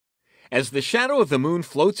As the shadow of the moon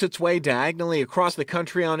floats its way diagonally across the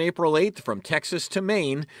country on April 8th from Texas to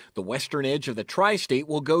Maine, the western edge of the tri-state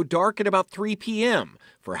will go dark at about 3 p.m.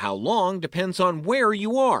 For how long depends on where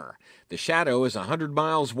you are. The shadow is 100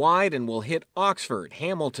 miles wide and will hit Oxford,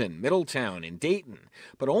 Hamilton, Middletown, and Dayton,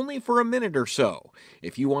 but only for a minute or so.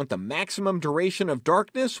 If you want the maximum duration of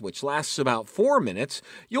darkness, which lasts about 4 minutes,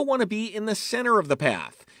 you'll want to be in the center of the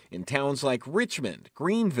path, in towns like Richmond,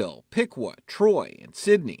 Greenville, Piqua, Troy, and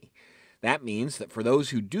Sydney. That means that for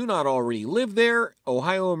those who do not already live there,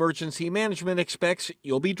 Ohio Emergency Management expects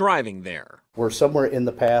you'll be driving there. We're somewhere in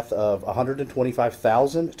the path of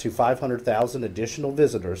 125,000 to 500,000 additional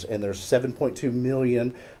visitors, and there's 7.2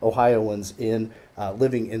 million Ohioans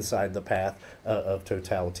living inside the path of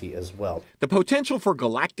totality as well. The potential for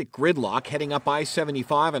galactic gridlock heading up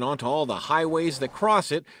I-75 and onto all the highways that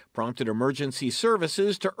cross it prompted emergency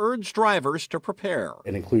services to urge drivers to prepare.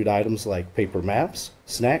 And include items like paper maps,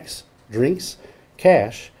 snacks, drinks,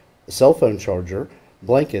 cash, a cell phone charger,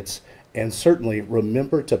 blankets, and certainly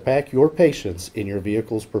remember to pack your patience in your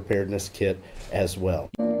vehicle's preparedness kit as well.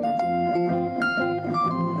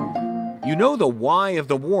 You know the why of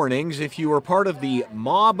the warnings if you were part of the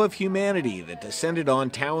mob of humanity that descended on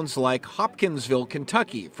towns like Hopkinsville,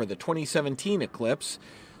 Kentucky for the 2017 eclipse.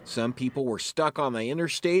 Some people were stuck on the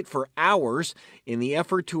interstate for hours. In the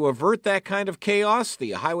effort to avert that kind of chaos,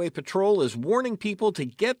 the Highway Patrol is warning people to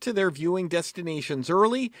get to their viewing destinations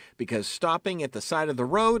early because stopping at the side of the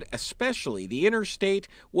road, especially the interstate,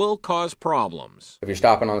 will cause problems. If you're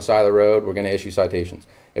stopping on the side of the road, we're going to issue citations.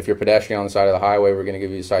 If you're pedestrian on the side of the highway, we're going to give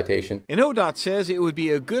you a citation. And ODOT says it would be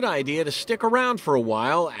a good idea to stick around for a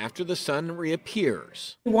while after the sun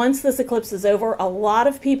reappears. Once this eclipse is over, a lot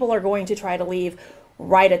of people are going to try to leave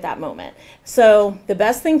right at that moment. So the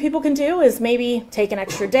best thing people can do is maybe take an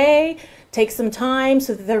extra day, take some time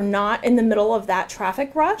so that they're not in the middle of that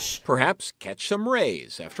traffic rush. Perhaps catch some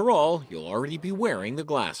rays. After all, you'll already be wearing the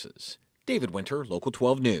glasses. David Winter, Local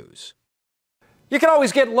 12 News. You can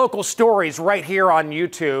always get local stories right here on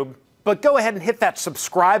YouTube, but go ahead and hit that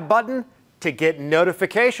subscribe button to get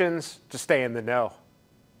notifications to stay in the know.